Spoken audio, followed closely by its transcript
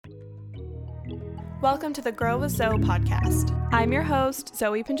Welcome to the Grow with Zoe podcast. I'm your host,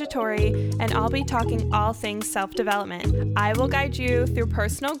 Zoe Pinjatori, and I'll be talking all things self-development. I will guide you through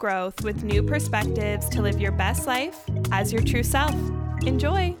personal growth with new perspectives to live your best life as your true self.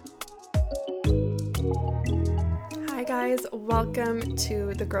 Enjoy! Hi guys, welcome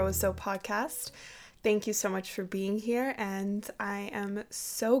to the Grow with Zoe podcast. Thank you so much for being here, and I am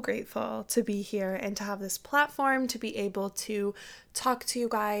so grateful to be here and to have this platform to be able to talk to you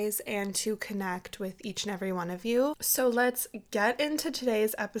guys and to connect with each and every one of you. So let's get into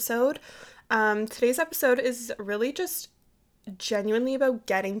today's episode. Today's episode is really just genuinely about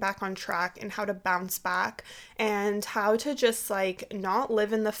getting back on track and how to bounce back and how to just not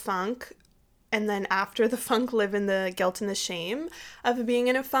live in the funk and then after the funk, live in the guilt and the shame of being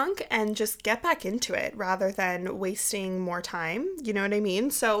in a funk and just get back into it rather than wasting more time. You know what I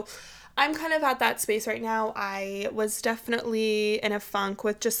mean? So I'm kind of at that space right now. I was definitely in a funk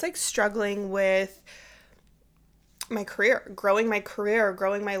with just struggling with my career, growing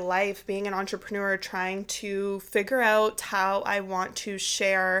my life, being an entrepreneur, trying to figure out how I want to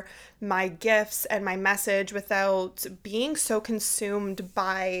share my gifts and my message without being so consumed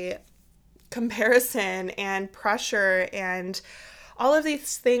by comparison and pressure and all of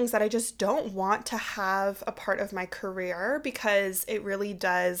these things that I just don't want to have a part of my career, because it really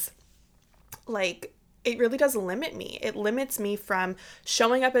does limit me. It limits me from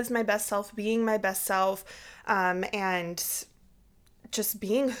showing up as my best self, being my best self, and just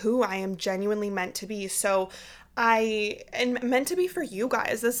being who I am genuinely meant to be. So and meant to be for you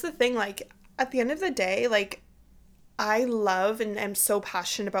guys. That's the thing. At the end of the day, I love and am so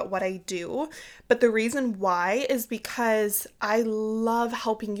passionate about what I do, but the reason why is because I love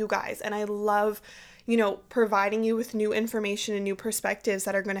helping you guys, and I love, providing you with new information and new perspectives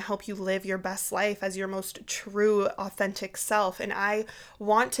that are going to help you live your best life as your most true, authentic self. And I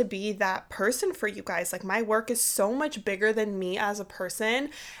want to be that person for you guys. My work is so much bigger than me as a person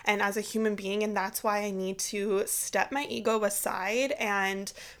and as a human being, and that's why I need to step my ego aside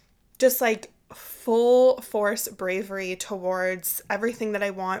and just full force bravery towards everything that I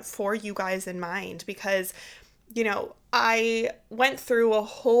want for you guys in mind, because I went through a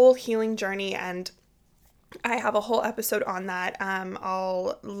whole healing journey, and I have a whole episode on that.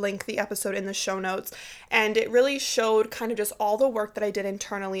 I'll link the episode in the show notes, and it really showed kind of just all the work that I did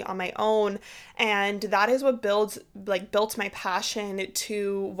internally on my own, and that is what built my passion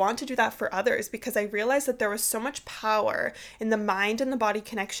to want to do that for others, because I realized that there was so much power in the mind and the body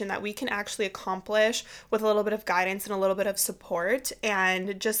connection that we can actually accomplish with a little bit of guidance and a little bit of support,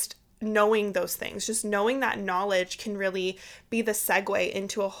 and just knowing those things, just knowing that knowledge can really be the segue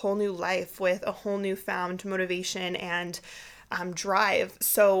into a whole new life with a whole newfound motivation and drive.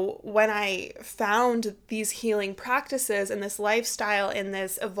 So when I found these healing practices and this lifestyle and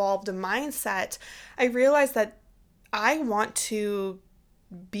this evolved mindset, I realized that I want to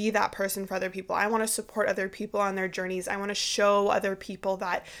be that person for other people. I want to support other people on their journeys. I want to show other people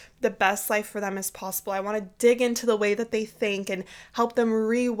that the best life for them is possible. I want to dig into the way that they think and help them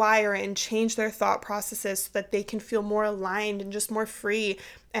rewire and change their thought processes so that they can feel more aligned and just more free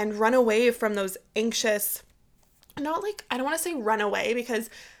and run away from those anxious, I don't want to say run away, because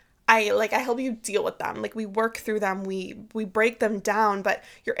I help you deal with them. We work through them, we break them down, but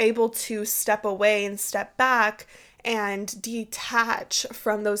you're able to step away and step back and detach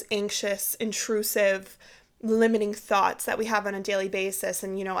from those anxious, intrusive, limiting thoughts that we have on a daily basis.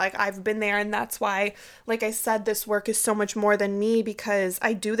 And, I've been there, and that's why, I said, this work is so much more than me, because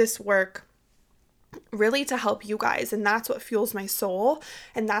I do this work really to help you guys. And that's what fuels my soul.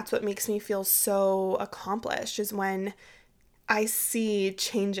 And that's what makes me feel so accomplished, is when I see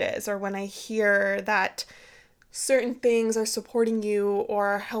changes, or when I hear that certain things are supporting you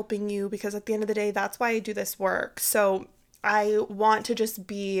or helping you, because at the end of the day, that's why I do this work. So I want to just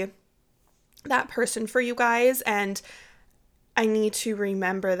be that person for you guys, and I need to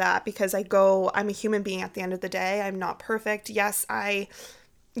remember that, because I'm a human being at the end of the day. I'm not perfect. Yes, I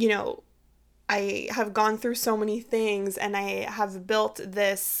have gone through so many things, and I have built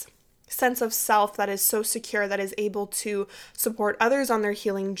this sense of self that is so secure, that is able to support others on their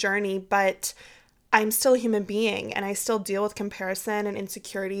healing journey, but I'm still a human being, and I still deal with comparison and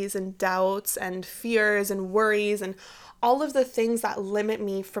insecurities and doubts and fears and worries and all of the things that limit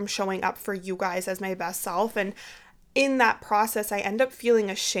me from showing up for you guys as my best self. And in that process, I end up feeling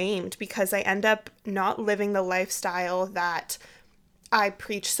ashamed, because I end up not living the lifestyle that I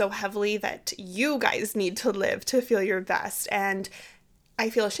preach so heavily that you guys need to live to feel your best. And I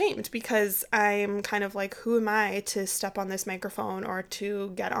feel ashamed, because I'm kind of who am I to step on this microphone or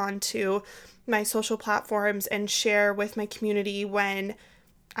to get onto my social platforms and share with my community, when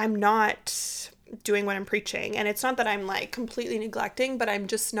I'm not doing what I'm preaching. And it's not that I'm like completely neglecting, but I'm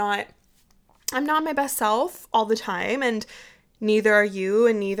not my best self all the time. And neither are you,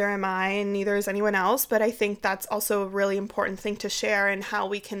 and neither am I, and neither is anyone else. But I think that's also a really important thing to share, and how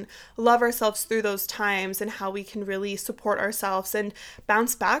we can love ourselves through those times, and how we can really support ourselves and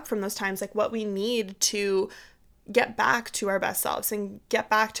bounce back from those times, like what we need to get back to our best selves and get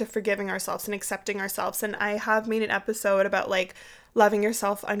back to forgiving ourselves and accepting ourselves. And I have made an episode about like loving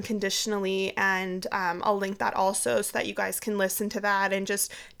yourself unconditionally, and I'll link that also so that you guys can listen to that and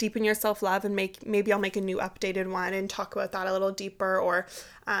just deepen your self-love, and maybe I'll make a new updated one and talk about that a little deeper, or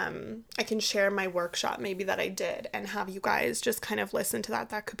I can share my workshop maybe that I did and have you guys just kind of listen to that.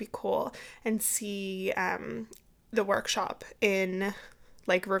 That could be cool, and see the workshop in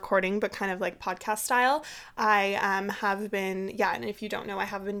like recording, but kind of like podcast style. I have been, and if you don't know, I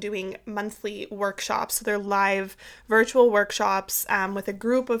have been doing monthly workshops. So they're live virtual workshops with a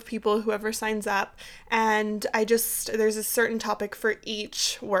group of people, whoever signs up. And there's a certain topic for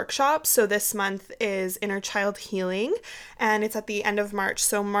each workshop. So this month is inner child healing, and it's at the end of March.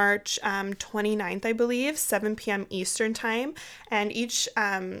 So March 29th, I believe, 7 p.m. Eastern time. And each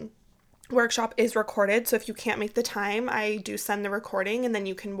workshop is recorded, so if you can't make the time, I do send the recording, and then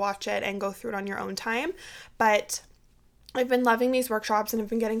you can watch it and go through it on your own time. But I've been loving these workshops, and I've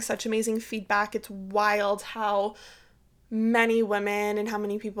been getting such amazing feedback. It's wild how many women and how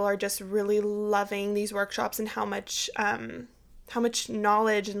many people are just really loving these workshops, and how much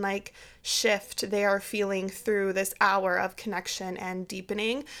knowledge and like shift they are feeling through this hour of connection and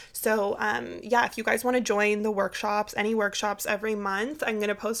deepening. So if you guys want to join the workshops, any workshops every month, I'm going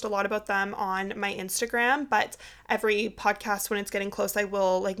to post a lot about them on my Instagram, but every podcast when it's getting close, I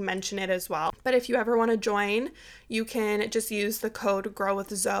will like mention it as well. But if you ever want to join, you can just use the code Grow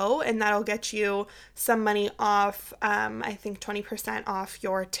with Zoe, and that'll get you some money off, I think 20% off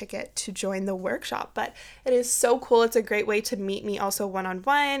your ticket to join the workshop. But it is so cool. It's a great way to meet me also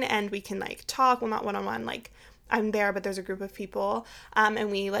one-on-one, and we can like talk. Well, not one-on-one, like I'm there, but there's a group of people, and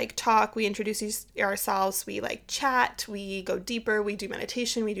we like talk, we introduce ourselves, we like chat, we go deeper, we do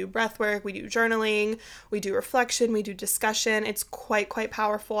meditation, we do breath work, we do journaling, we do reflection, we do discussion. It's quite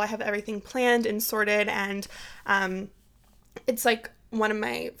powerful. I have everything planned and sorted, and it's like one of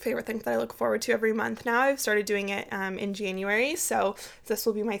my favorite things that I look forward to every month now. I've started doing it in January, so this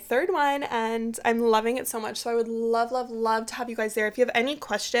will be my third one, and I'm loving it so much. So I would love to have you guys there. If you have any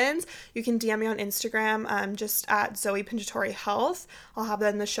questions, you can DM me on Instagram, just at Zoe Pinjatori Health. I'll have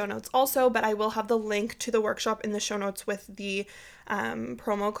that in the show notes also, but I will have the link to the workshop in the show notes with the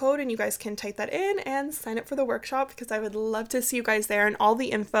promo code, and you guys can type that in and sign up for the workshop, because I would love to see you guys there. And all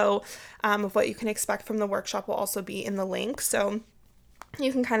the info of what you can expect from the workshop will also be in the link, so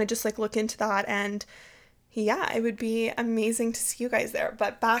you can kind of just like look into that, and it would be amazing to see you guys there.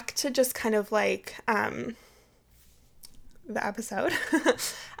 But back to just kind of like the episode.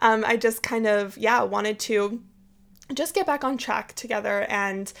 I just kind of wanted to just get back on track together,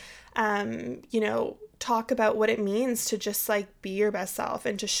 and talk about what it means to just like be your best self,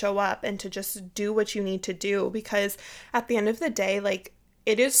 and to show up, and to just do what you need to do. Because at the end of the day, like,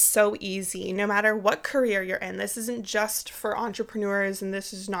 it is so easy, no matter what career you're in. This isn't just for entrepreneurs, and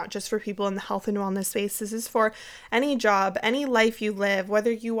this is not just for people in the health and wellness space. This is for any job, any life you live,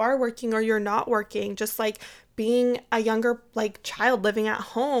 whether you are working or you're not working, just like being a younger like child living at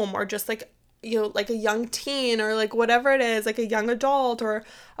home, or just like, like a young teen, or like whatever it is, like a young adult or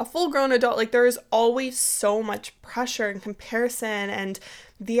a full-grown adult. Like, there is always so much pressure and comparison, and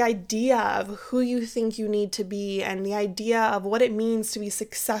the idea of who you think you need to be, and the idea of what it means to be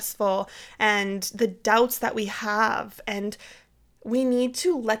successful, and the doubts that we have, and we need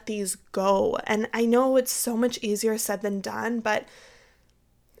to let these go. And I know it's so much easier said than done, but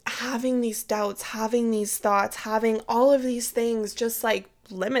having these doubts, having these thoughts, having all of these things just like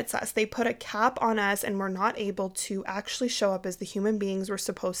limits us. They put a cap on us, and we're not able to actually show up as the human beings we're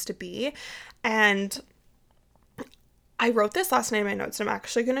supposed to be. And I wrote this last night in my notes, and I'm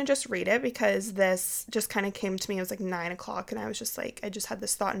actually going to just read it, because this just kind of came to me. It was like 9:00, and I was just like, I just had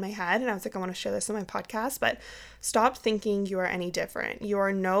this thought in my head, and I was like, I want to share this on my podcast. But stop thinking you are any different. You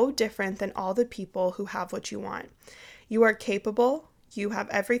are no different than all the people who have what you want. You are capable. You have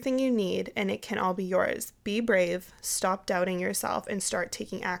everything you need, and it can all be yours. Be brave, stop doubting yourself, and start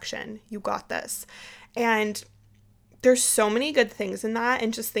taking action. You got this. And there's so many good things in that,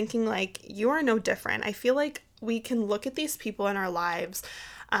 and just thinking like, you are no different. I feel like we can look at these people in our lives.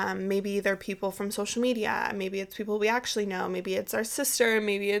 Maybe they're people from social media. Maybe it's people we actually know. Maybe it's our sister.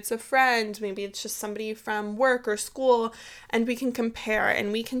 Maybe it's a friend. Maybe it's just somebody from work or school. And we can compare,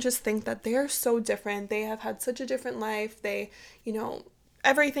 and we can just think that they are so different. They have had such a different life. They,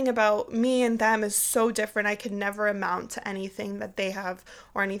 everything about me and them is so different. I could never amount to anything that they have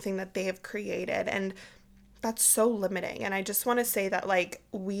or anything that they have created. And that's so limiting. And I just want to say that, like,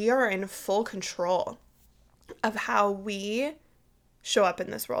 we are in full control of how we show up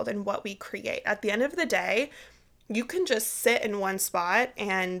in this world and what we create. At the end of the day, you can just sit in one spot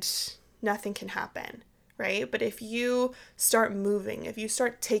and nothing can happen, right? But if you start moving, if you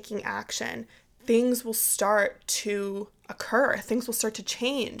start taking action, things will start to occur. Things will start to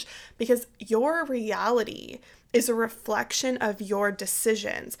change because your reality is a reflection of your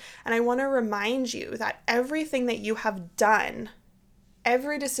decisions. And I want to remind you that everything that you have done,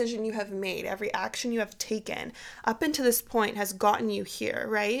 every decision you have made, every action you have taken up until this point has gotten you here,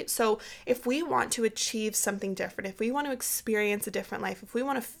 right? So if we want to achieve something different, if we want to experience a different life, if we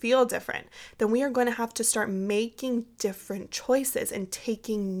want to feel different, then we are going to have to start making different choices and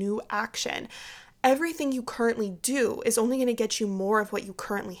taking new action. Everything you currently do is only going to get you more of what you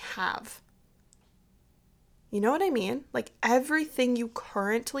currently have. You know what I mean? Like, everything you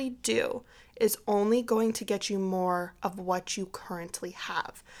currently do is only going to get you more of what you currently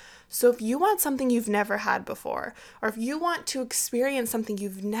have. So if you want something you've never had before, or if you want to experience something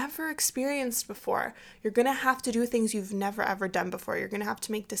you've never experienced before, you're going to have to do things you've never ever done before. You're going to have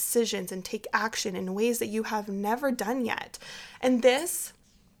to make decisions and take action in ways that you have never done yet. And this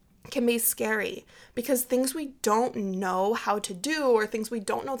can be scary because things we don't know how to do or things we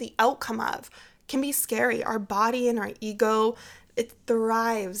don't know the outcome of can be scary. Our body and our ego, it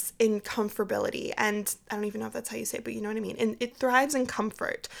thrives in comfortability. And I don't even know if that's how you say it, but you know what I mean? And it thrives in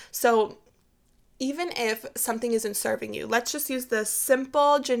comfort. So even if something isn't serving you, let's just use the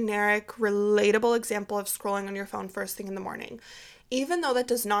simple, generic, relatable example of scrolling on your phone first thing in the morning. Even though that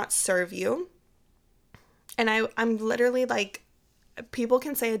does not serve you, and I'm literally like, people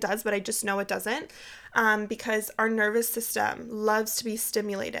can say it does, but I just know it doesn't, because our nervous system loves to be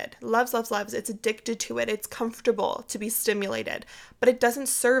stimulated. Loves. It's addicted to it. It's comfortable to be stimulated, but it doesn't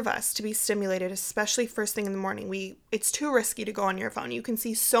serve us to be stimulated, especially first thing in the morning. It's too risky to go on your phone. You can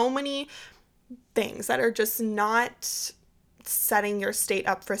see so many things that are just not setting your state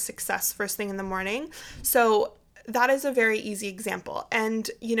up for success first thing in the morning. So that is a very easy example.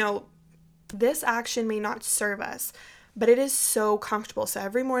 And, this action may not serve us, but it is so comfortable. So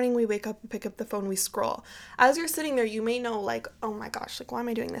every morning we wake up and pick up the phone, we scroll. As you're sitting there, you may know, like, oh my gosh, like, why am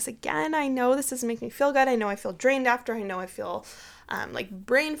I doing this again? I know this doesn't make me feel good. I know I feel drained after. I know I feel like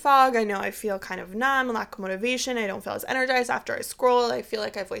brain fog. I know I feel kind of numb, lack of motivation. I don't feel as energized after I scroll. I feel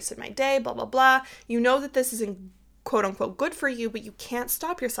like I've wasted my day, blah, blah, blah. You know that this isn't quote unquote good for you, but you can't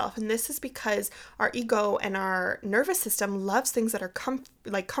stop yourself. And this is because our ego and our nervous system loves things that are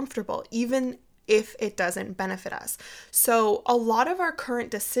comfortable, even if it doesn't benefit us. So a lot of our current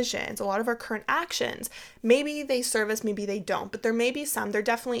decisions, a lot of our current actions, maybe they serve us, maybe they don't, but there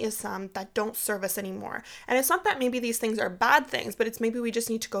definitely is some that don't serve us anymore. And it's not that maybe these things are bad things, but it's maybe we just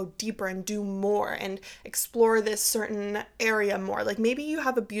need to go deeper and do more and explore this certain area more. Like, maybe you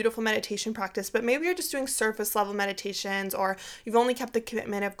have a beautiful meditation practice, but maybe you're just doing surface level meditations, or you've only kept the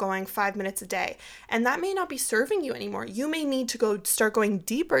commitment of going 5 minutes a day, and that may not be serving you anymore. You may need to start going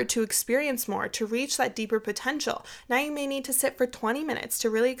deeper to experience more, to reach that deeper potential. Now you may need to sit for 20 minutes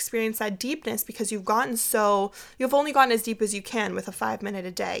to really experience that deepness because you've only gotten as deep as you can with a 5 minute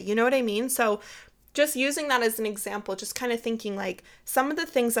a day. You know what I mean? So just using that as an example, just kind of thinking like, some of the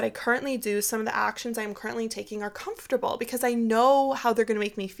things that I currently do, some of the actions I'm currently taking are comfortable because I know how they're going to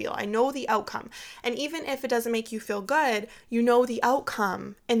make me feel. I know the outcome. And even if it doesn't make you feel good, you know the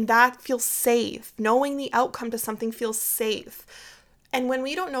outcome, and that feels safe. Knowing the outcome to something feels safe. And when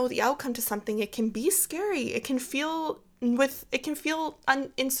we don't know the outcome to something, it can be scary. It can feel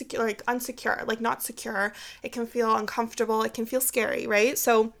insecure, like unsecure, like not secure. It can feel uncomfortable. It can feel scary, right?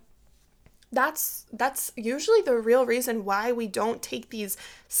 So that's usually the real reason why we don't take these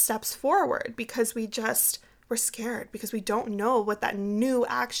steps forward, because we're scared, because we don't know what that new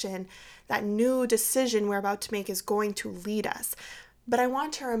action, that new decision we're about to make is going to lead us. But I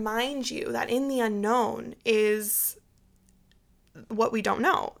want to remind you that in the unknown is what we don't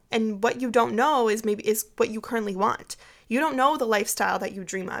know. And what you don't know is what you currently want. You don't know the lifestyle that you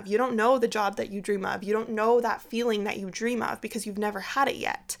dream of. You don't know the job that you dream of. You don't know that feeling that you dream of because you've never had it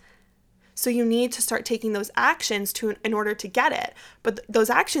yet. So you need to start taking those actions in order to get it. But those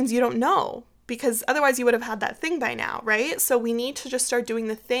actions you don't know, because otherwise you would have had that thing by now, right? So we need to just start doing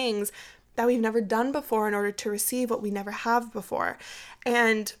the things that we've never done before in order to receive what we never have before.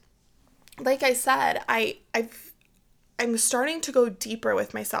 And like I said, I'm starting to go deeper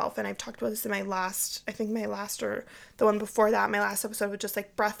with myself, and I've talked about this in my last or the one before that, my last episode was just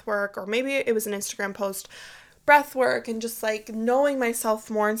like breath work, or maybe it was an Instagram post. breath work and just like knowing myself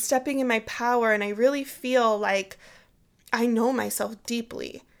more and stepping in my power. And I really feel like I know myself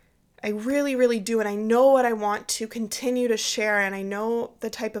deeply. I really, really do. And I know what I want to continue to share. And I know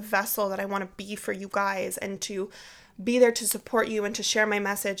the type of vessel that I want to be for you guys and to be there to support you and to share my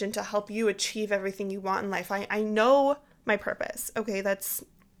message and to help you achieve everything you want in life. I know my purpose. Okay,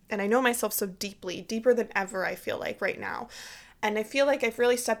 and I know myself so deeply, deeper than ever, I feel like right now. And I feel like I've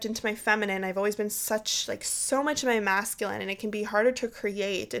really stepped into my feminine. I've always been so much of my masculine, and it can be harder to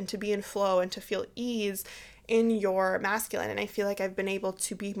create and to be in flow and to feel ease in your masculine. And I feel like I've been able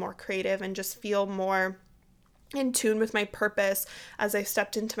to be more creative and just feel more in tune with my purpose as I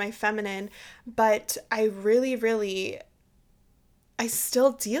stepped into my feminine. But I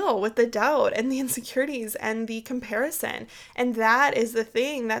still deal with the doubt and the insecurities and the comparison. And that is the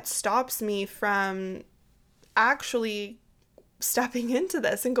thing that stops me from actually stepping into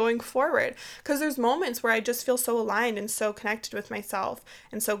this and going forward. Because there's moments where I just feel so aligned and so connected with myself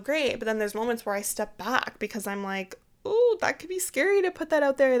and so great. But then there's moments where I step back because I'm like, ooh, that could be scary to put that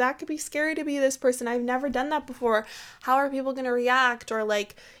out there. That could be scary to be this person. I've never done that before. How are people going to react? Or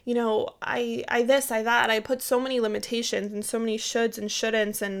like, I this, I that. I put so many limitations and so many shoulds and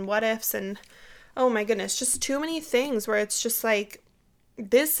shouldn'ts and what ifs and oh my goodness, just too many things where it's just like,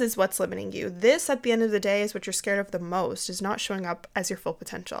 this is what's limiting you. This, at the end of the day, is what you're scared of the most, is not showing up as your full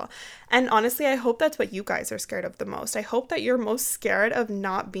potential. And honestly, I hope that's what you guys are scared of the most. I hope that you're most scared of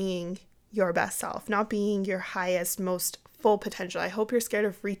not being your best self, not being your highest, most full potential. I hope you're scared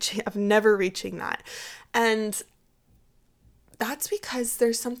of never reaching that. And that's because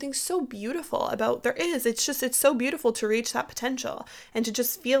there's something so beautiful about, it's so beautiful to reach that potential and to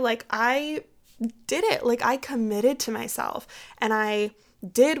just feel like I did it. Like I committed to myself and I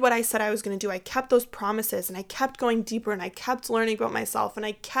did what I said I was going to do. I kept those promises and I kept going deeper and I kept learning about myself and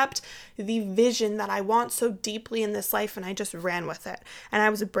I kept the vision that I want so deeply in this life and I just ran with it. And I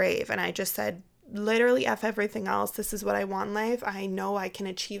was brave and I just said, literally F everything else. This is what I want in life. I know I can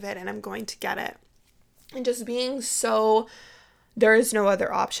achieve it and I'm going to get it. And just being so, there is no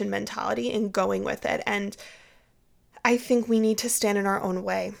other option mentality and going with it. And I think we need to stand in our own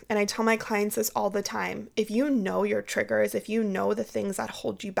way. And I tell my clients this all the time. If you know your triggers, if you know the things that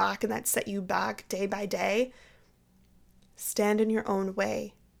hold you back and that set you back day by day, stand in your own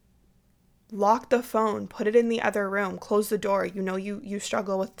way. Lock the phone, put it in the other room, close the door. You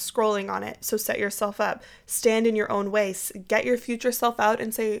struggle with scrolling on it, so set yourself up. Stand in your own way. Get your future self out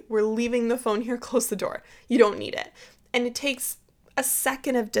and say, we're leaving the phone here, close the door. You don't need it. And it takes a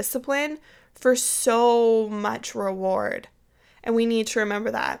second of discipline for so much reward. And we need to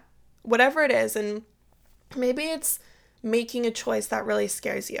remember that. Whatever it is, and maybe it's making a choice that really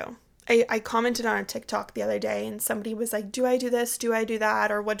scares you. I commented on a TikTok the other day and somebody was like, do I do this? Do I do that?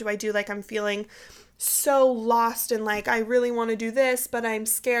 Or what do I do? Like I'm feeling so lost and like I really want to do this, but I'm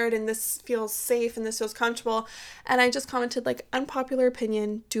scared and this feels safe and this feels comfortable. And I just commented like, unpopular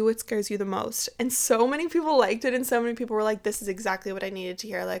opinion, do what scares you the most. And so many people liked it and so many people were like, this is exactly what I needed to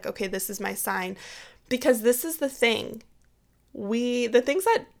hear. Like, okay, this is my sign. Because this is the thing. The things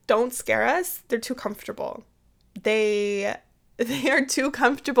that don't scare us, they're too comfortable. They are too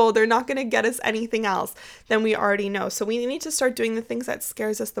comfortable. They're not going to get us anything else than we already know. So we need to start doing the things that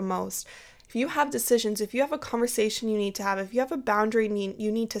scares us the most. If you have decisions, if you have a conversation you need to have, if you have a boundary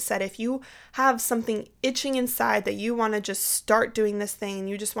you need to set, if you have something itching inside that you want to just start doing this thing and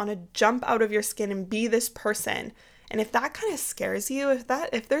you just want to jump out of your skin and be this person, and if that kind of scares you,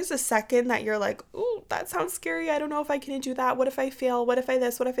 if there's a second that you're like, ooh, that sounds scary, I don't know if I can do that, what if I fail, what if I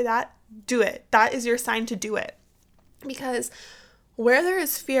this, what if I that, do it. That is your sign to do it. Because where there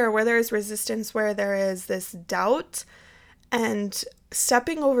is fear, where there is resistance, where there is this doubt, and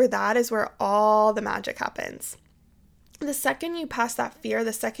stepping over that is where all the magic happens. The second you pass that fear,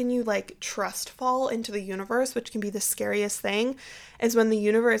 the second you trust fall into the universe, which can be the scariest thing, is when the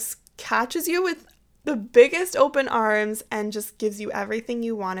universe catches you with the biggest open arms and just gives you everything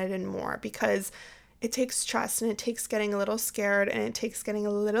you wanted and more, because it takes trust and it takes getting a little scared and it takes getting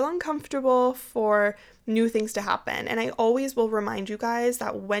a little uncomfortable for new things to happen. And I always will remind you guys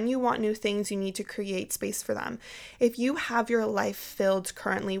that when you want new things, you need to create space for them. If you have your life filled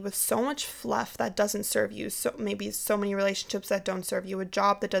currently with so much fluff that doesn't serve you, so maybe so many relationships that don't serve you, a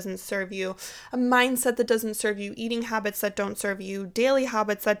job that doesn't serve you, a mindset that doesn't serve you, eating habits that don't serve you, daily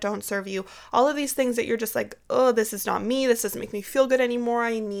habits that don't serve you, all of these things that you're just like, oh, this is not me, this doesn't make me feel good anymore,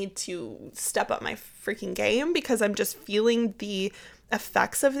 I need to step up my freaking game because I'm just feeling the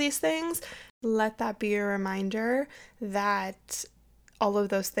effects of these things. Let that be a reminder that all of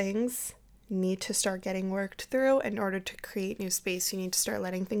those things need to start getting worked through in order to create new space. You need to start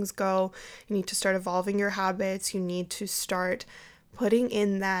letting things go. You need to start evolving your habits. You need to start putting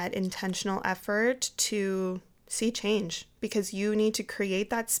in that intentional effort to see change, because you need to create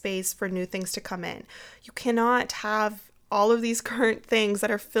that space for new things to come in. You cannot have all of these current things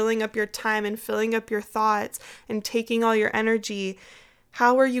that are filling up your time and filling up your thoughts and taking all your energy.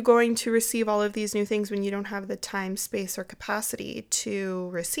 How are you going to receive all of these new things when you don't have the time, space, or capacity to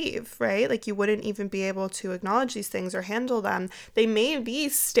receive, right? Like, you wouldn't even be able to acknowledge these things or handle them. They may be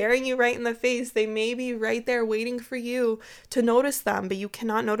staring you right in the face. They may be right there waiting for you to notice them, but you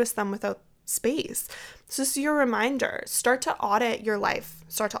cannot notice them without space. So this is your reminder. Start to audit your life.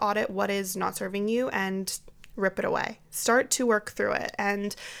 Start to audit what is not serving you and rip it away. Start to work through it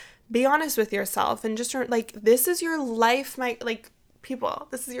and be honest with yourself, and just like, this is your life, people,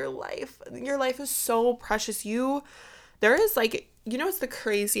 this is your life. Your life is so precious. There is it's the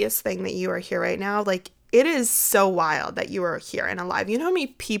craziest thing that you are here right now. Like, it is so wild that you are here and alive. You know how many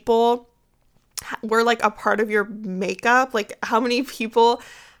people were like a part of your makeup? Like, how many people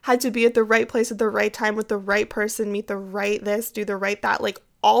had to be at the right place at the right time with the right person, meet the right this, do the right that, like,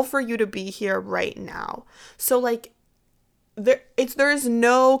 all for you to be here right now. So like, there is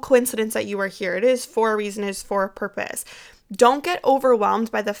no coincidence that you are here. It is for a reason, it is for a purpose. Don't get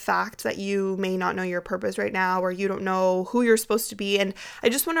overwhelmed by the fact that you may not know your purpose right now, or you don't know who you're supposed to be. And I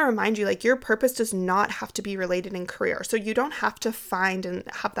just want to remind you, like, your purpose does not have to be related in career. So you don't have to find and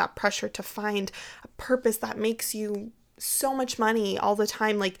have that pressure to find a purpose that makes you so much money all the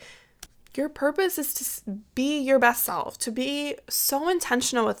time. Like, your purpose is to be your best self, to be so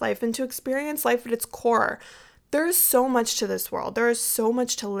intentional with life, and to experience life at its core. There is so much to this world. There is so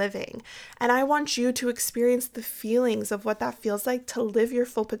much to living. And I want you to experience the feelings of what that feels like to live your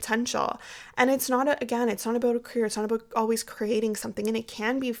full potential. And it's not about a career. It's not about always creating something. And it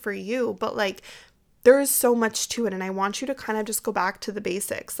can be for you, but like, there is so much to it. And I want you to kind of just go back to the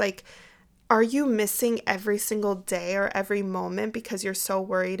basics. Like, are you missing every single day or every moment because you're so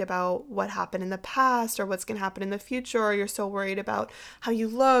worried about what happened in the past or what's going to happen in the future, or you're so worried about how you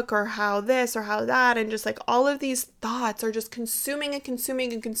look or how this or how that, and just like all of these thoughts are just consuming and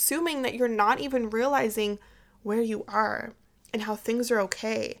consuming and consuming, that you're not even realizing where you are and how things are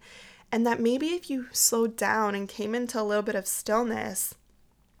okay? And that maybe if you slowed down and came into a little bit of stillness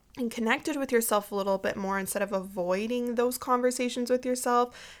and connected with yourself a little bit more, instead of avoiding those conversations with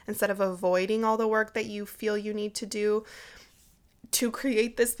yourself, instead of avoiding all the work that you feel you need to do to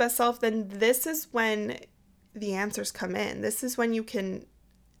create this best self, then this is when the answers come in. This is when you can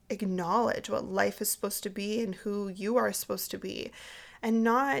acknowledge what life is supposed to be and who you are supposed to be, and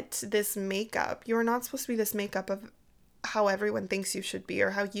not this makeup. You are not supposed to be this makeup of how everyone thinks you should be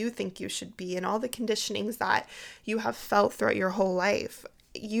or how you think you should be, and all the conditionings that you have felt throughout your whole life.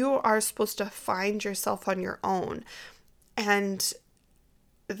 You are supposed to find yourself on your own. And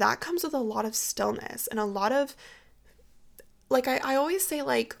that comes with a lot of stillness and a lot of, like, I always say,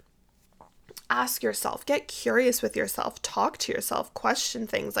 like, ask yourself, get curious with yourself, talk to yourself, question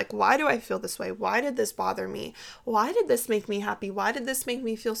things like, why do I feel this way? Why did this bother me? Why did this make me happy? Why did this make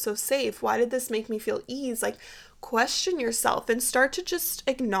me feel so safe? Why did this make me feel ease? Like, question yourself and start to just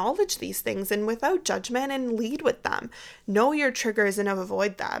acknowledge these things, and without judgment, and lead with them. Know your triggers and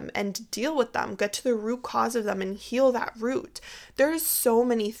avoid them and deal with them. Get to the root cause of them and heal that root. There's so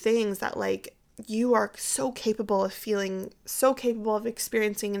many things that, like, you are so capable of feeling, so capable of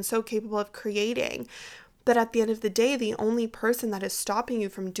experiencing, and so capable of creating, that at the end of the day, the only person that is stopping you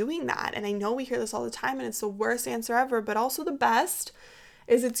from doing that, and I know we hear this all the time and it's the worst answer ever, but also the best,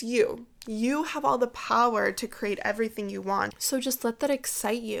 is it's you. You have all the power to create everything you want. So just let that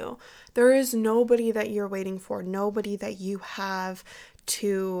excite you. There is nobody that you're waiting for, nobody that you have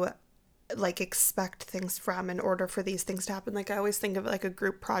to like expect things from in order for these things to happen. Like, I always think of it like a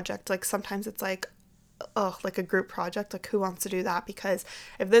group project. Like, sometimes it's like, like a group project, like, who wants to do that? Because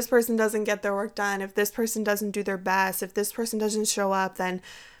if this person doesn't get their work done, if this person doesn't do their best, if this person doesn't show up, then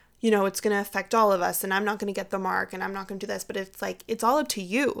it's going to affect all of us, and I'm not going to get the mark, and I'm not going to do this. But it's like, it's all up to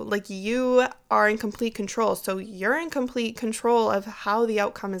you. Like, you are in complete control. So you're in complete control of how the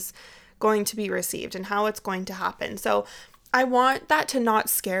outcome is going to be received and how it's going to happen. So I want that to not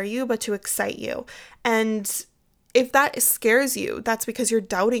scare you, but to excite you. And if that scares you, that's because you're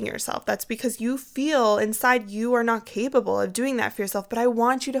doubting yourself. That's because you feel inside you are not capable of doing that for yourself. But I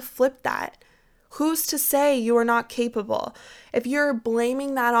want you to flip that. Who's to say you are not capable? If you're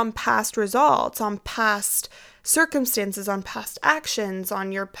blaming that on past results, on past circumstances, on past actions,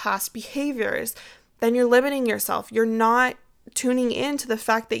 on your past behaviors, then you're limiting yourself. You're not tuning into the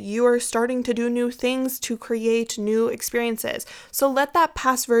fact that you are starting to do new things to create new experiences. So let that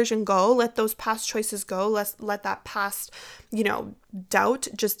past version go, let those past choices go, let that past, doubt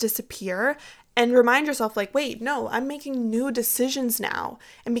just disappear, and remind yourself like, wait, no, I'm making new decisions now.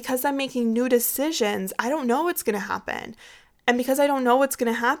 And because I'm making new decisions, I don't know what's going to happen. And because I don't know what's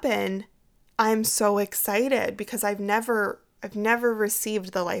going to happen, I'm so excited because I've never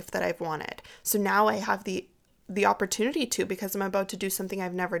received the life that I've wanted. So now I have the opportunity to, because I'm about to do something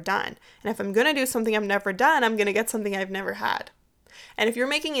I've never done. And if I'm going to do something I've never done, I'm going to get something I've never had. And if you're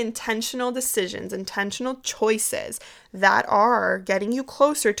making intentional decisions, intentional choices that are getting you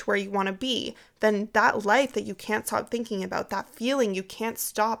closer to where you want to be, then that life that you can't stop thinking about, that feeling you can't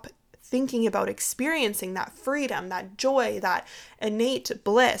stop thinking about experiencing, that freedom, that joy, that innate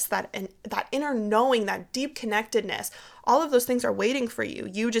bliss, that inner knowing, that deep connectedness, all of those things are waiting for you.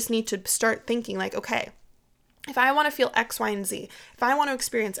 You just need to start thinking like, okay, if I want to feel X, Y, and Z, if I want to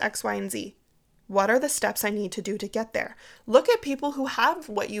experience X, Y, and Z, what are the steps I need to do to get there? Look at people who have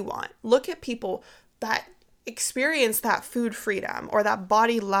what you want. Look at people that experience that food freedom or that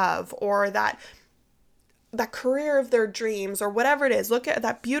body love or that career of their dreams or whatever it is. Look at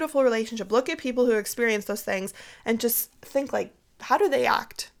that beautiful relationship. Look at people who experience those things and just think like, how do they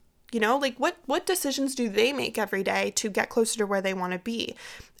act? Like what decisions do they make every day to get closer to where they want to be?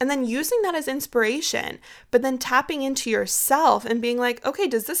 And then using that as inspiration, but then tapping into yourself and being like, okay,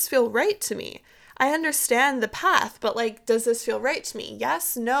 does this feel right to me? I understand the path, but like, does this feel right to me?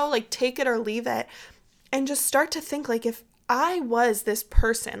 Yes, no, like take it or leave it. And just start to think like, if I was this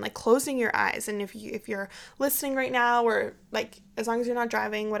person, like closing your eyes. And if you're listening right now, or like, as long as you're not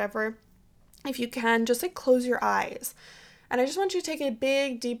driving, whatever, if you can, just like close your eyes. And I just want you to take a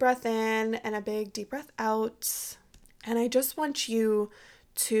big deep breath in and a big deep breath out. And I just want you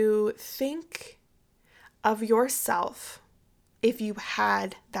to think of yourself if you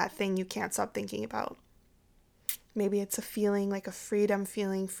had that thing you can't stop thinking about. Maybe it's a feeling like a freedom,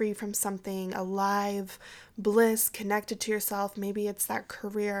 feeling free from something, alive, bliss, connected to yourself. Maybe it's that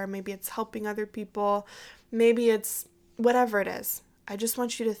career. Maybe it's helping other people. Maybe it's whatever it is. I just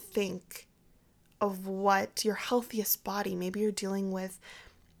want you to think of what your healthiest body. Maybe you're dealing with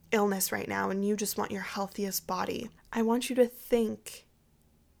illness right now and you just want your healthiest body. I want you to think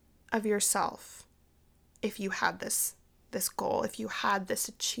of yourself if you had this goal, if you had this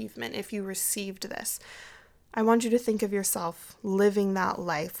achievement, if you received this. I want you to think of yourself living that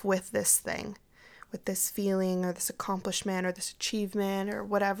life with this thing, with this feeling or this accomplishment or this achievement or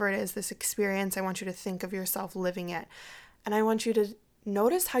whatever it is, this experience. I want you to think of yourself living it. And I want you to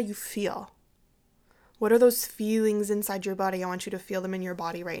notice how you feel. What are those feelings inside your body? I want you to feel them in your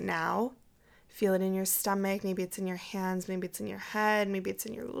body right now. Feel it in your stomach. Maybe it's in your hands. Maybe it's in your head. Maybe it's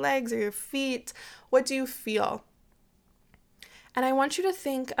in your legs or your feet. What do you feel? And I want you to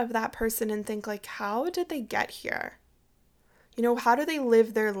think of that person and think like, how did they get here? How do they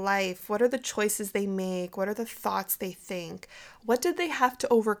live their life? What are the choices they make? What are the thoughts they think? What did they have to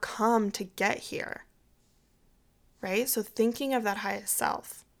overcome to get here? Right? So thinking of that highest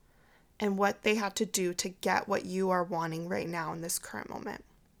self and what they had to do to get what you are wanting right now in this current moment.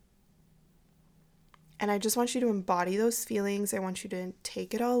 And I just want you to embody those feelings. I want you to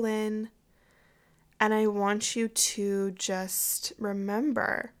take it all in. And I want you to just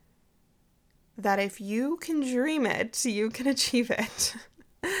remember that if you can dream it, you can achieve it.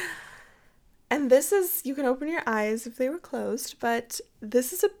 And you can open your eyes if they were closed, but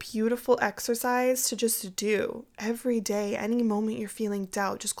this is a beautiful exercise to just do every day, any moment you're feeling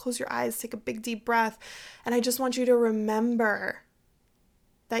doubt. Just close your eyes, take a big deep breath. And I just want you to remember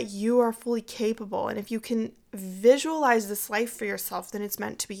that you are fully capable. And if you can visualize this life for yourself, then it's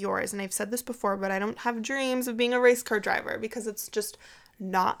meant to be yours. And I've said this before, but I don't have dreams of being a race car driver because it's just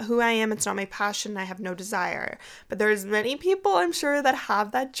not who I am. It's not my passion. I have no desire. But there's many people, I'm sure, that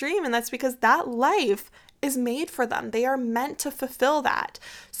have that dream. And that's because that life is made for them. They are meant to fulfill that.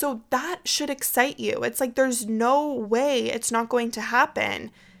 So that should excite you. It's like there's no way it's not going to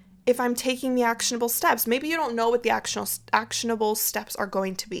happen if I'm taking the actionable steps. Maybe you don't know what the actionable steps are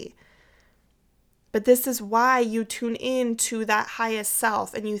going to be. But this is why you tune in to that highest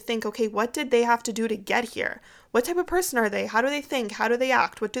self and you think, okay, what did they have to do to get here? What type of person are they? How do they think? How do they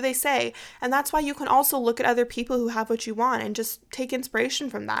act? What do they say? And that's why you can also look at other people who have what you want and just take inspiration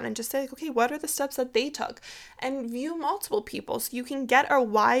from that and just say, okay, what are the steps that they took? And view multiple people so you can get a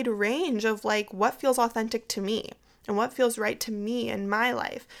wide range of like what feels authentic to me and what feels right to me in my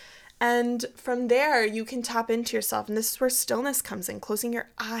life. And from there, you can tap into yourself. And this is where stillness comes in, closing your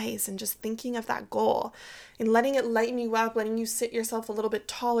eyes and just thinking of that goal and letting it lighten you up, letting you sit yourself a little bit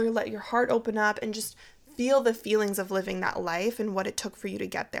taller, let your heart open up and just feel the feelings of living that life and what it took for you to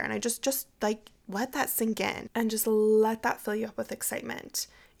get there. And I just like let that sink in and just let that fill you up with excitement.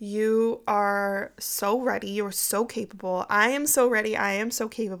 You are so ready. You're so capable. I am so ready. I am so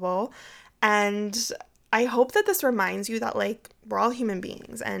capable. And I hope that this reminds you that like we're all human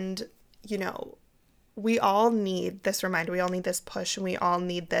beings, and you know, we all need this reminder. We all need this push, and we all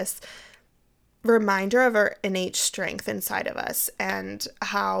need this reminder of our innate strength inside of us and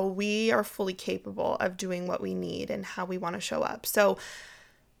how we are fully capable of doing what we need and how we want to show up. So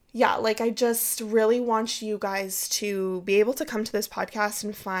yeah, like I just really want you guys to be able to come to this podcast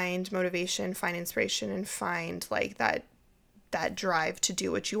and find motivation, find inspiration, and find like that drive to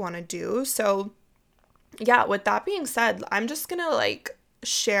do what you want to do. So yeah, with that being said, I'm just gonna like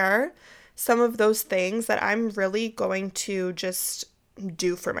share some of those things that I'm really going to just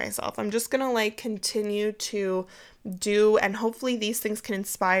do for myself. I'm just gonna like continue to do, and hopefully these things can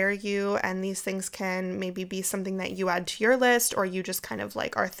inspire you, and these things can maybe be something that you add to your list or you just kind of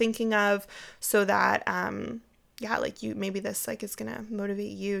like are thinking of, so that yeah, like you, maybe this like is gonna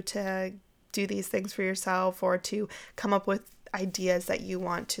motivate you to do these things for yourself or to come up with ideas that you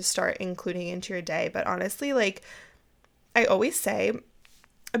want to start including into your day. But honestly, like I always say,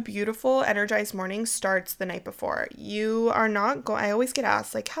 a beautiful, energized morning starts the night before. You are not going, I always get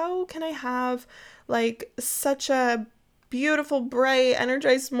asked, like, how can I have, like, such a beautiful, bright,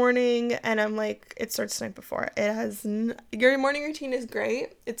 energized morning? And I'm like, it starts the night before. It has, your morning routine is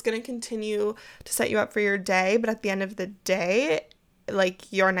great. It's going to continue to set you up for your day. But at the end of the day,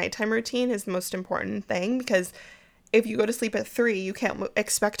 like, your nighttime routine is the most important thing, because if you go to sleep at 3, you can't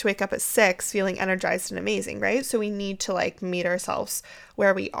expect to wake up at 6 feeling energized and amazing, right? So we need to like meet ourselves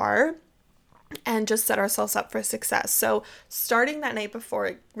where we are and just set ourselves up for success. So starting that night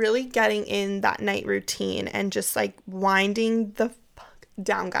before, really getting in that night routine and just like winding the fuck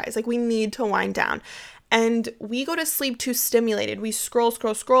down, guys. Like we need to wind down. And we go to sleep too stimulated. We scroll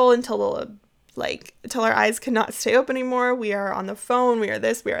until our eyes cannot stay open anymore. We are on the phone, we are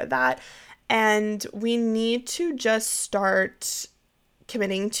this, we are that. And we need to just start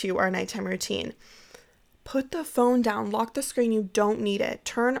committing to our nighttime routine. Put the phone down, lock the screen, you don't need it.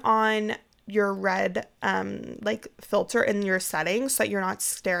 Turn on your red like filter in your settings so that you're not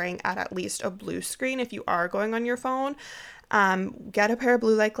staring at least a blue screen if you are going on your phone. Get a pair of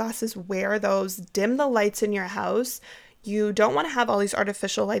blue light glasses, wear those, dim the lights in your house. You don't want to have all these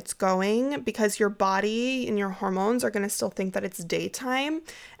artificial lights going, because your body and your hormones are going to still think that it's daytime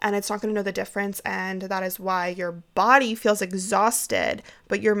and it's not going to know the difference. And that is why your body feels exhausted,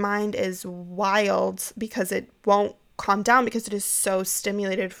 but your mind is wild because it won't calm down because it is so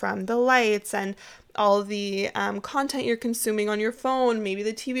stimulated from the lights and all the content you're consuming on your phone, maybe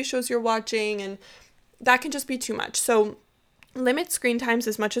the TV shows you're watching, and that can just be too much. So limit screen times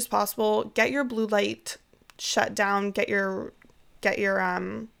as much as possible. Get your blue light shut down, get your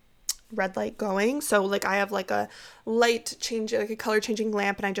red light going. So like I have like a light change, like a color changing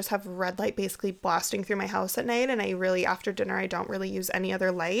lamp, and I just have red light basically blasting through my house at night. And I really, after dinner, I don't really use any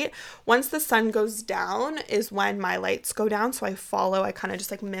other light. Once the sun goes down is when my lights go down. So I kind of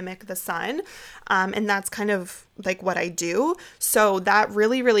just like mimic the sun. And that's kind of like what I do. So that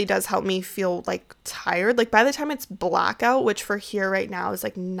really, really does help me feel like tired. Like by the time it's blackout, which for here right now is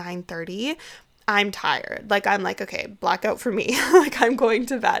like 9:30, I'm tired. Like, I'm like, okay, blackout for me. Like, I'm going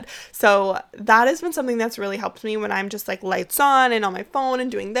to bed. So that has been something that's really helped me when I'm just like lights on and on my phone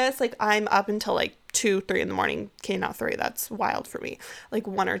and doing this. Like, I'm up until like 2, 3 in the morning. Okay, not 3. That's wild for me. Like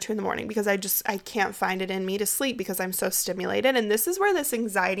 1 or 2 in the morning, because I can't find it in me to sleep because I'm so stimulated. And this is where this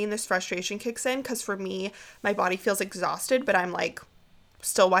anxiety and this frustration kicks in, because for me, my body feels exhausted, but I'm like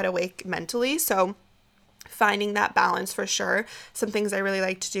still wide awake mentally. So finding that balance for sure. Some things I really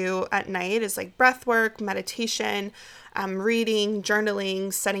like to do at night is like breath work, meditation, reading,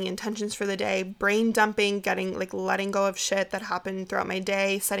 journaling, setting intentions for the day, brain dumping, letting go of shit that happened throughout my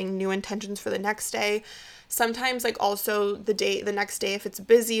day, setting new intentions for the next day. Sometimes like also the next day, if it's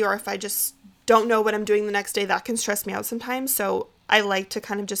busy or if I just don't know what I'm doing the next day, that can stress me out sometimes. So I like to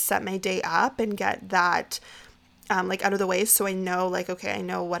kind of just set my day up and get that like out of the way, so I know like, okay, I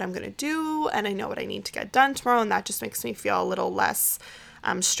know what I'm gonna do and I know what I need to get done tomorrow, and that just makes me feel a little less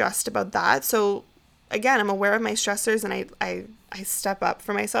stressed about that. So again, I'm aware of my stressors, and I step up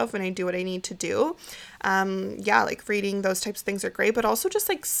for myself and I do what I need to do. Yeah, like reading, those types of things are great, but also just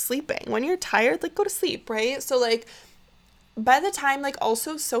like sleeping. When you're tired, like go to sleep, right? So like by the time, like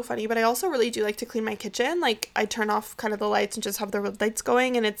also so funny, but I also really do like to clean my kitchen. Like I turn off kind of the lights and just have the lights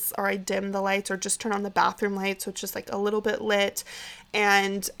going, and or I dim the lights or just turn on the bathroom light so it's just like a little bit lit,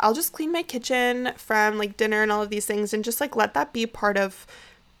 and I'll just clean my kitchen from like dinner and all of these things, and just like let that be part of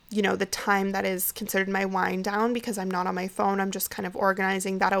the time that is considered my wind down, because I'm not on my phone, I'm just kind of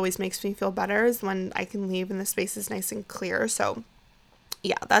organizing. That always makes me feel better, is when I can leave and the space is nice and clear. So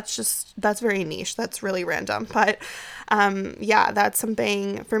yeah, that's very niche. That's really random. But yeah, that's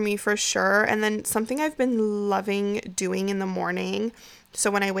something for me for sure. And then something I've been loving doing in the morning, so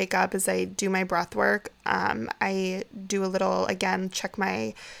when I wake up, is I do my breath work. I do a little, again, check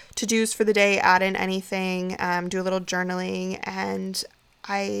my to-dos for the day, add in anything, do a little journaling, and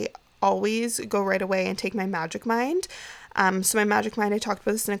I always go right away and take my Magic Mind. So my Magic Mind, I talked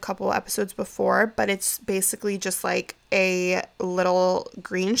about this in a couple episodes before, but it's basically just like a little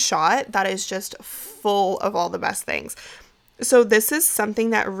green shot that is just full of all the best things. So this is something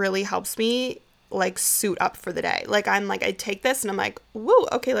that really helps me like suit up for the day. Like I'm like, I take this and I'm like, woo,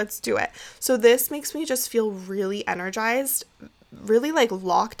 okay, let's do it. So this makes me just feel really energized, really like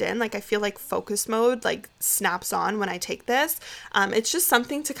locked in. Like I feel like focus mode like snaps on when I take this. It's just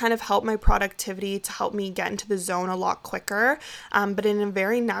something to kind of help my productivity, to help me get into the zone a lot quicker, but in a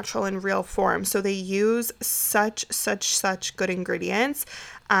very natural and real form. So they use such good ingredients.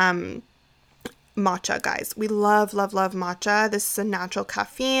 Matcha, guys. We love matcha. This is a natural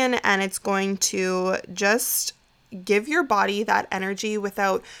caffeine, and it's going to just give your body that energy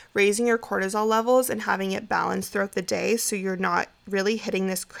without raising your cortisol levels and having it balanced throughout the day, so you're not really hitting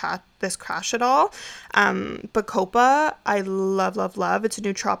this crash at all. Bacopa, I love. It's a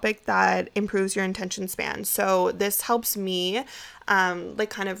nootropic that improves your attention span. So this helps me like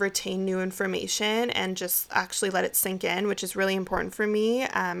kind of retain new information and just actually let it sink in, which is really important for me.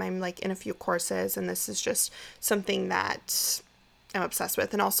 I'm like in a few courses, and this is just something that I'm obsessed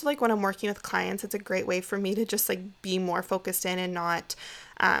with. And also like when I'm working with clients, it's a great way for me to just like be more focused in and not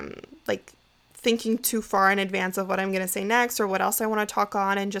like thinking too far in advance of what I'm going to say next or what else I want to talk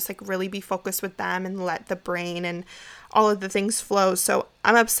on, and just like really be focused with them and let the brain and all of the things flow. So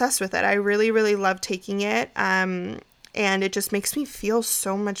I'm obsessed with it. I really love taking it. And it just makes me feel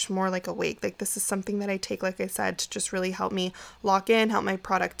so much more like awake. Like this is something that I take, like I said, to just really help me lock in, help my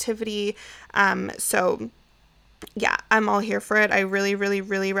productivity. So yeah, I'm all here for it. I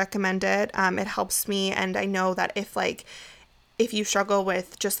really recommend it. It helps me. And I know that if you struggle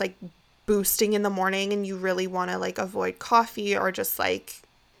with just like boosting in the morning and you really want to like avoid coffee, or just like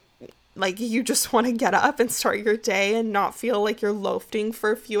you just want to get up and start your day and not feel like you're loafing for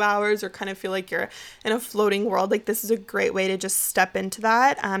a few hours or kind of feel like you're in a floating world, like this is a great way to just step into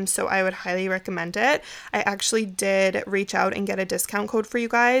that. So I would highly recommend it. I actually did reach out and get a discount code for you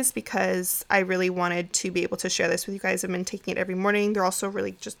guys because I really wanted to be able to share this with you guys. I've been taking it every morning. They're also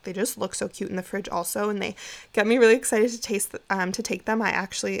really they just look so cute in the fridge also, and they get me really excited to take them. I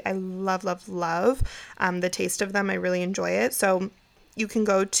love the taste of them. I really enjoy it. So you can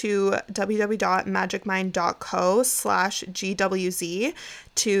go to www.magicmind.co/GWZ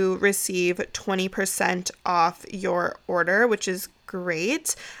to receive 20% off your order, which is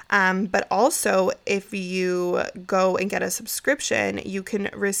great. But also, if you go and get a subscription, you can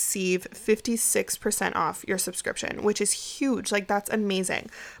receive 56% off your subscription, which is huge. Like that's amazing.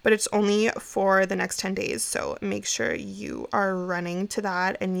 But it's only for the next 10 days. So make sure you are running to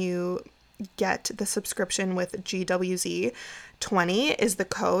that and you get the subscription with GWZ. 20 is the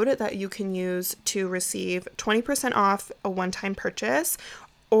code that you can use to receive 20% off a one-time purchase,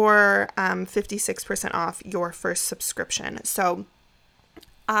 or 56% off your first subscription. So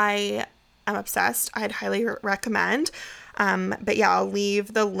I am obsessed. I'd highly recommend. But yeah, I'll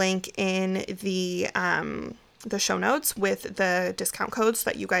leave the link in the show notes with the discount code so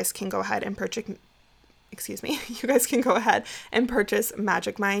that you guys can go ahead and purchase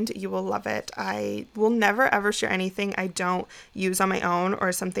Magic Mind. You will love it. I will never ever share anything I don't use on my own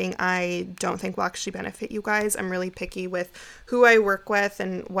or something I don't think will actually benefit you guys. I'm really picky with who I work with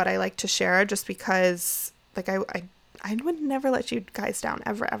and what I like to share, just because like I would never let you guys down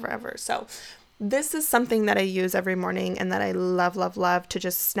ever. So this is something that I use every morning and that I love to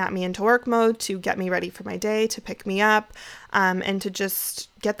just snap me into work mode, to get me ready for my day, to pick me up, and to just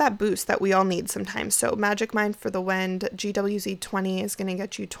get that boost that we all need sometimes. So Magic Mind for the Wind, GWZ20 is going to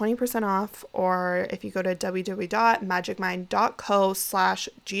get you 20% off, or if you go to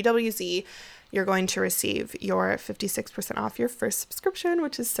www.magicmind.co/GWZ, you're going to receive your 56% off your first subscription,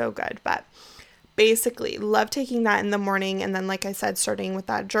 which is so good. But basically, love taking that in the morning, and then like I said, starting with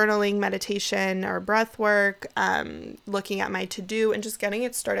that journaling, meditation, or breath work, looking at my to-do and just getting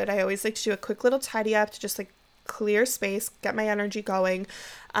it started. I always like to do a quick little tidy up to just like clear space, get my energy going.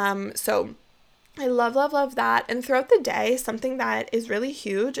 So I love that. And throughout the day, something that is really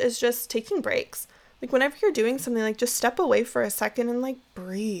huge is just taking breaks. Like whenever you're doing something, like just step away for a second and like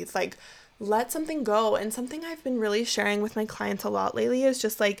breathe, like let something go. And something I've been really sharing with my clients a lot lately is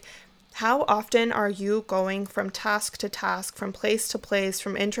just like, how often are you going from task to task, from place to place,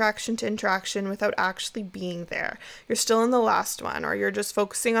 from interaction to interaction without actually being there? You're still in the last one, or you're just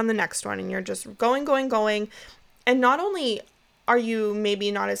focusing on the next one, and you're just going, going, going. And not only are you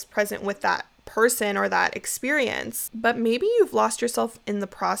maybe not as present with that person or that experience, but maybe you've lost yourself in the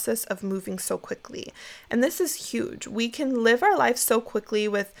process of moving so quickly. And this is huge. We can live our life so quickly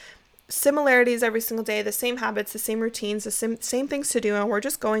with similarities every single day, the same habits, the same routines, the same things to do, and we're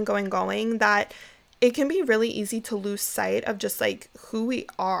just going, going, going, that it can be really easy to lose sight of just like who we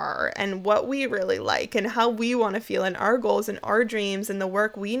are and what we really like and how we want to feel and our goals and our dreams and the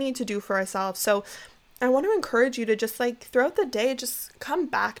work we need to do for ourselves. So I want to encourage you to just like throughout the day, just come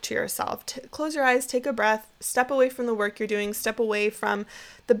back to yourself. Close your eyes, take a breath, step away from the work you're doing, step away from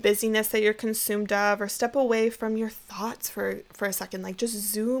the busyness that you're consumed of, or step away from your thoughts for a second. Like just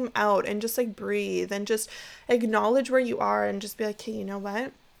zoom out and just like breathe and just acknowledge where you are and just be like, hey, you know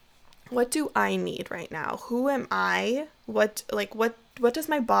what? What do I need right now? Who am I? What does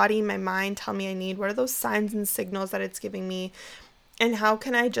my body, my mind tell me I need? What are those signs and signals that it's giving me? And how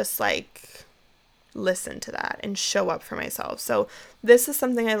can I just like listen to that and show up for myself? So this is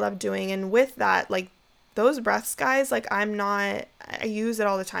something I love doing. And with that, like those breaths, guys, like I use it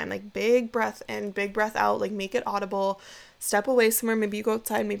all the time, like big breath in, big breath out, like make it audible, step away somewhere, maybe you go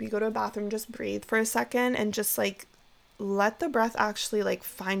outside, maybe you go to a bathroom, just breathe for a second and just like let the breath actually like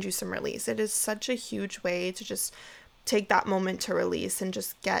find you some release. It is such a huge way to just take that moment to release and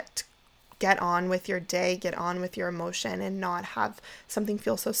just get on with your day, get on with your emotion and not have something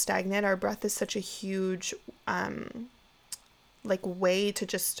feel so stagnant. Our breath is such a huge like way to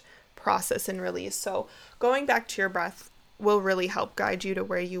just process and release. So going back to your breath will really help guide you to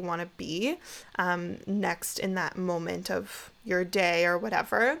where you want to be next in that moment of your day or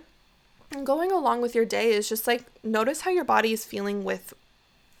whatever. And going along with your day is just like notice how your body is feeling with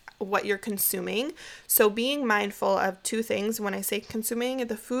what you're consuming. So being mindful of two things when I say consuming,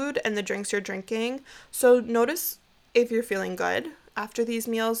 the food and the drinks you're drinking. So notice if you're feeling good after these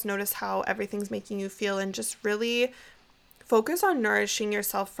meals, notice how everything's making you feel, and just really focus on nourishing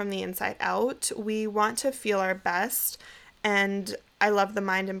yourself from the inside out. We want to feel our best, and I love the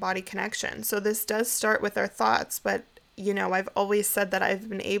mind and body connection. So this does start with our thoughts, but you know, I've always said that I've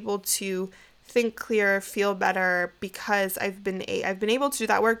been able to think clear, feel better because I've been able to do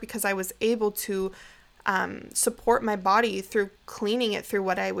that work because I was able to support my body through cleaning it through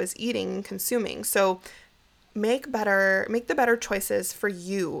what I was eating and consuming. So make the better choices for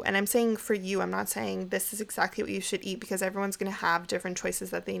you. And I'm saying for you, I'm not saying this is exactly what you should eat, because everyone's going to have different choices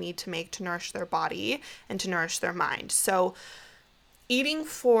that they need to make to nourish their body and to nourish their mind. So eating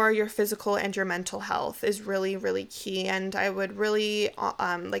for your physical and your mental health is really, really key. And I would really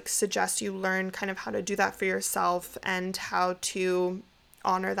suggest you learn kind of how to do that for yourself and how to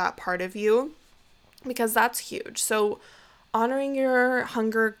honor that part of you, because that's huge. So honoring your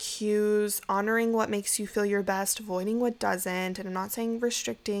hunger cues, honoring what makes you feel your best, avoiding what doesn't. And I'm not saying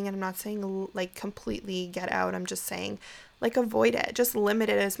restricting, and I'm not saying like completely get out. I'm just saying like avoid it. Just limit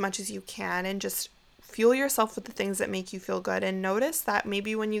it as much as you can and just fuel yourself with the things that make you feel good. And notice that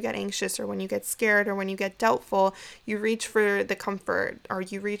maybe when you get anxious or when you get scared or when you get doubtful, you reach for the comfort or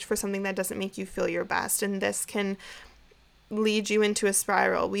you reach for something that doesn't make you feel your best. And this can lead you into a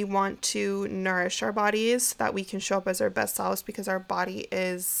spiral. We want to nourish our bodies so that we can show up as our best selves, because our body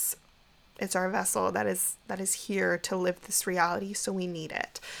it's our vessel that is here to live this reality. So we need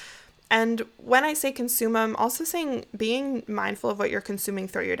it. And when I say consume, I'm also saying being mindful of what you're consuming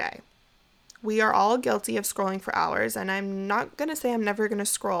throughout your day. We are all guilty of scrolling for hours, and I'm not going to say I'm never going to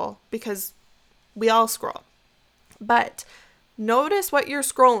scroll, because we all scroll. But notice what you're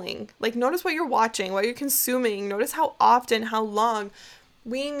scrolling. Like, notice what you're watching, what you're consuming. Notice how often, how long.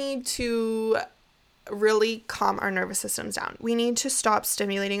 We need to really calm our nervous systems down. We need to stop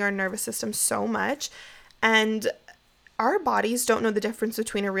stimulating our nervous system so much. And our bodies don't know the difference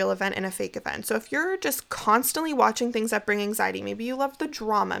between a real event and a fake event. So if you're just constantly watching things that bring anxiety, maybe you love the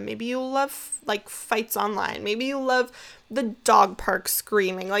drama, maybe you love like fights online, maybe you love the dog park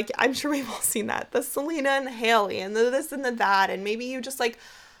screaming, like I'm sure we've all seen that, the Selena and Haley and the this and the that, and maybe you just like,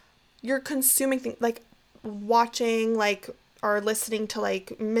 you're consuming things like watching like or listening to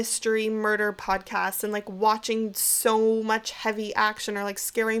like mystery murder podcasts and like watching so much heavy action or like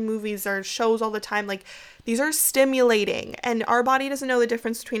scary movies or shows all the time. Like, these are stimulating, and our body doesn't know the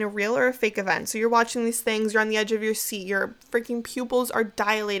difference between a real or a fake event. So you're watching these things, you're on the edge of your seat, your freaking pupils are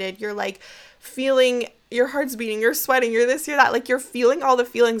dilated, you're like feeling your heart's beating, you're sweating, you're this, you're that. Like, you're feeling all the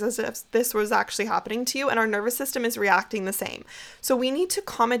feelings as if this was actually happening to you, and our nervous system is reacting the same. So we need to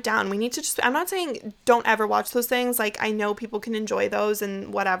calm it down. We need to I'm not saying don't ever watch those things. Like, I know people can enjoy those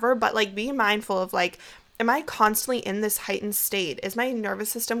and whatever, but like, be mindful of like, am I constantly in this heightened state? Is my nervous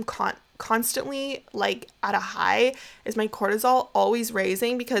system constantly like at a high? Is my cortisol always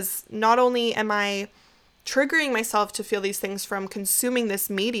raising? Because not only am I triggering myself to feel these things from consuming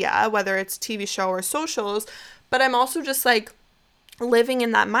this media, whether it's TV show or socials, but I'm also just like living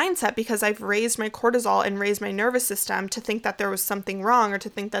in that mindset because I've raised my cortisol and raised my nervous system to think that there was something wrong, or to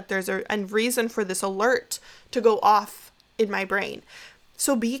think that there's a reason for this alert to go off in my brain.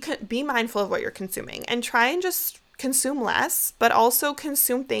 So be mindful of what you're consuming, and try and just consume less, but also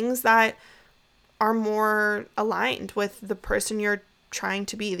consume things that are more aligned with the person you're trying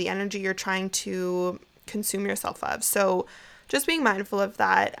to be, the energy you're trying to consume yourself of. So just being mindful of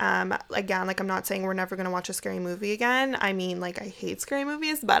that. Again, like, I'm not saying we're never going to watch a scary movie again. I mean, like, I hate scary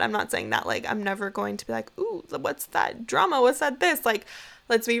movies, but I'm not saying that, like, I'm never going to be like, ooh, what's that drama? What's that this? Like,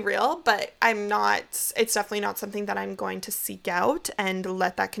 let's be real, but it's definitely not something that I'm going to seek out and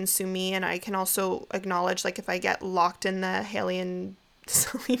let that consume me. And I can also acknowledge, like, if I get locked in the Hailey and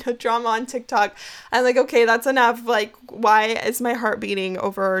Selena drama on TikTok, I'm like, okay, that's enough. Like, why is my heart beating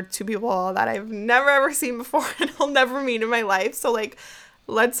over two people that I've never ever seen before and I'll never meet in my life? So like,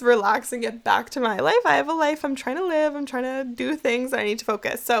 let's relax and get back to my life. I have a life I'm trying to live. I'm trying to do things. I need to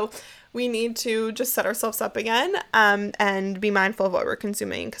focus. So we need to just set ourselves up again, and be mindful of what we're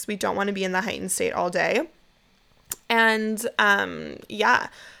consuming, because we don't want to be in the heightened state all day. And yeah.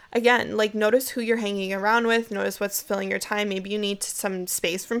 Again, like, notice who you're hanging around with, notice what's filling your time. Maybe you need some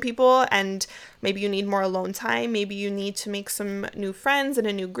space from people, and maybe you need more alone time. Maybe you need to make some new friends in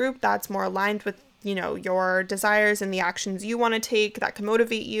a new group that's more aligned with, you know, your desires and the actions you want to take that can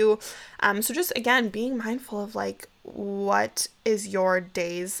motivate you. So just, again, being mindful of like, what is your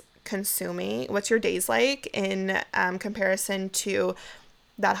days consuming? What's your days like in comparison to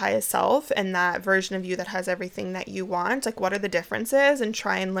that highest self and that version of you that has everything that you want? Like, what are the differences? And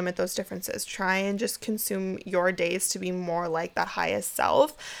try and limit those differences. Try and just consume your days to be more like that highest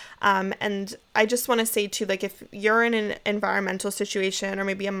self. And I just want to say too, like, if you're in an environmental situation or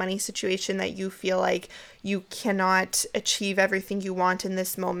maybe a money situation that you feel like you cannot achieve everything you want in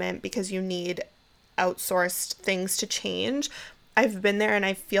this moment because you need outsourced things to change, I've been there and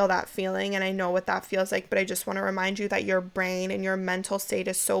I feel that feeling and I know what that feels like, but I just want to remind you that your brain and your mental state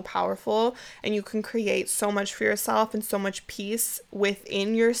is so powerful, and you can create so much for yourself and so much peace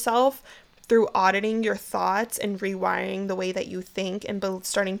within yourself through auditing your thoughts and rewiring the way that you think and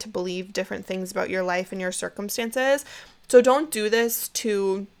starting to believe different things about your life and your circumstances. So don't do this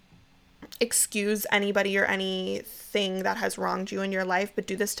to excuse anybody or anything that has wronged you in your life, but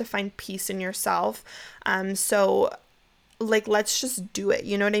do this to find peace in yourself. So like, let's just do it.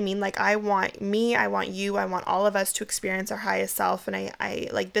 You know what I mean? Like, I want you, I want all of us to experience our highest self. And I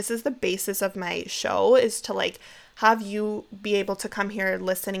like, this is the basis of my show, is to like have you be able to come here,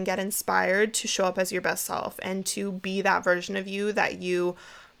 listen, and get inspired to show up as your best self and to be that version of you that you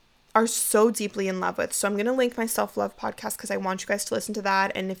are so deeply in love with. So I'm going to link my self-love podcast because I want you guys to listen to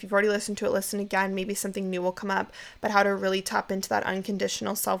that. And if you've already listened to it, listen again. Maybe something new will come up, but how to really tap into that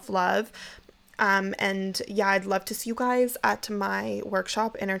unconditional self-love. And yeah, I'd love to see you guys at my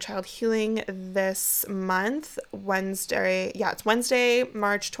workshop, Inner Child Healing, this month, Wednesday. Yeah, it's Wednesday,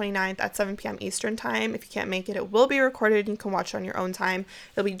 March 29th at 7 p.m. Eastern time. If you can't make it, it will be recorded. You can watch it on your own time.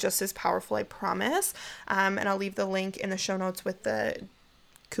 It'll be just as powerful, I promise. And I'll leave the link in the show notes with the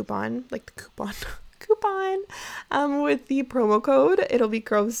coupon, like the coupon with the promo code. It'll be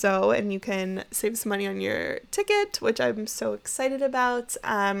GrowSo, and you can save some money on your ticket, which I'm so excited about.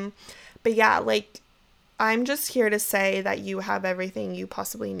 But yeah, like, I'm just here to say that you have everything you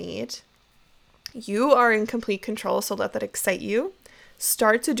possibly need. You are in complete control, so let that excite you.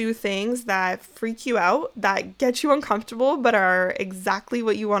 Start to do things that freak you out, that get you uncomfortable, but are exactly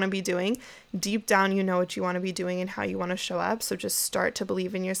what you want to be doing. Deep down, you know what you want to be doing and how you want to show up. So just start to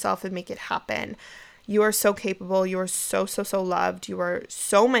believe in yourself and make it happen. You are so capable. You are so, so, so loved. You are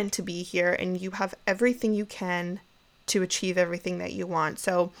so meant to be here, and you have everything you can to achieve everything that you want.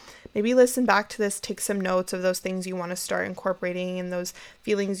 So maybe listen back to this, take some notes of those things you want to start incorporating and those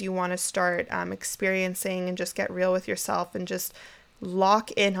feelings you want to start experiencing, and just get real with yourself and just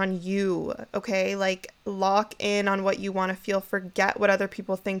lock in on you, okay? Like, lock in on what you want to feel. Forget what other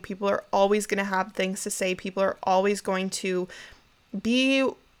people think. People are always going to have things to say. People are always going to be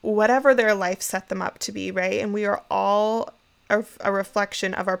whatever their life set them up to be, right? And we are all a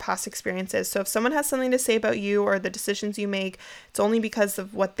reflection of our past experiences. So if someone has something to say about you or the decisions you make, it's only because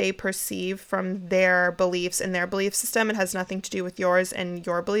of what they perceive from their beliefs and their belief system. It has nothing to do with yours and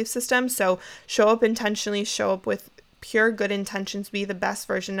your belief system. So show up intentionally, show up with pure good intentions, be the best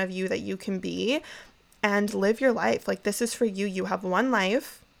version of you that you can be, and live your life. Like, this is for you. You have one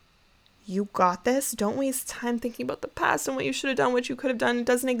life. You got this. Don't waste time thinking about the past and what you should have done, what you could have done. It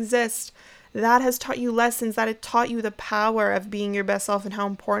doesn't exist. That has taught you lessons, that it taught you the power of being your best self and how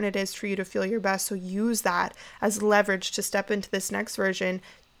important it is for you to feel your best. So use that as leverage to step into this next version.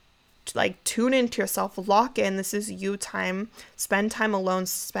 Like, tune into yourself, lock in. This is you time. Spend time alone,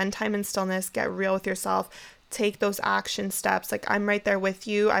 spend time in stillness, get real with yourself. Take those action steps. Like, I'm right there with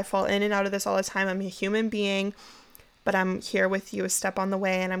you. I fall in and out of this all the time. I'm a human being, but I'm here with you a step on the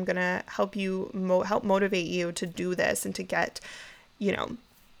way, and I'm going to help you, help motivate you to do this and to get,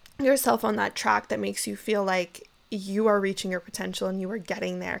 yourself on that track that makes you feel like you are reaching your potential and you are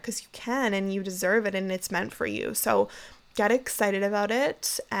getting there, because you can and you deserve it and it's meant for you. So get excited about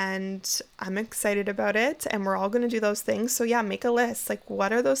it, and I'm excited about it, and we're all going to do those things. So yeah, make a list. Like,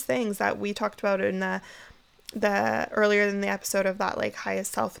 what are those things that we talked about in the earlier in the episode of that, like,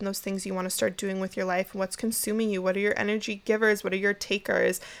 highest self, and those things you want to start doing with your life, and what's consuming you? What are your energy givers? What are your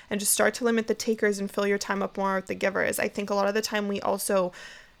takers? And just start to limit the takers and fill your time up more with the givers. I think a lot of the time we also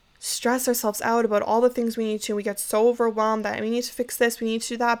stress ourselves out about all the things we need to. We get so overwhelmed that we need to fix this, we need to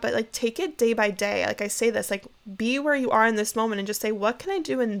do that, but like, take it day by day. Like I say this, like, be where you are in this moment and just say, what can I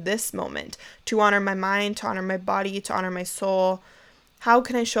do in this moment to honor my mind, to honor my body, to honor my soul? How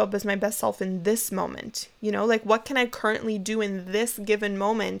can I show up as my best self in this moment? Like, what can I currently do in this given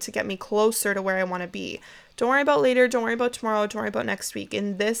moment to get me closer to where I want to be? Don't worry about later. Don't worry about tomorrow. Don't worry about next week.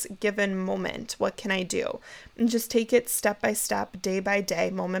 In this given moment, what can I do? And just take it step by step, day by day,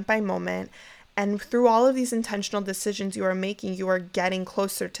 moment by moment. And through all of these intentional decisions you are making, you are getting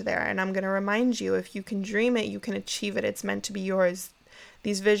closer to there. And I'm going to remind you, if you can dream it, you can achieve it. It's meant to be yours.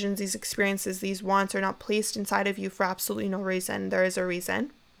 These visions, these experiences, these wants are not placed inside of you for absolutely no reason. There is a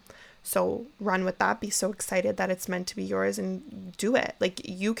reason. So run with that. Be so excited that it's meant to be yours and do it. Like,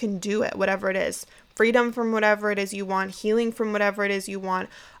 you can do it, whatever it is. Freedom from whatever it is you want, healing from whatever it is you want,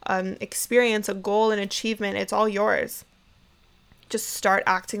 experience, a goal, an achievement. It's all yours. Just start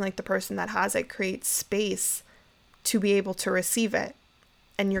acting like the person that has it. Create space to be able to receive it,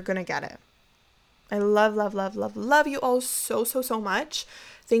 and you're going to get it. I love, love, love, love, love you all so, so, so much.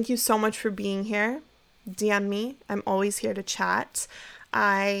 Thank you so much for being here. DM me. I'm always here to chat.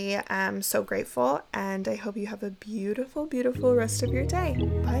 I am so grateful, and I hope you have a beautiful, beautiful rest of your day.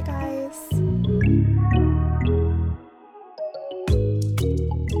 Bye, guys.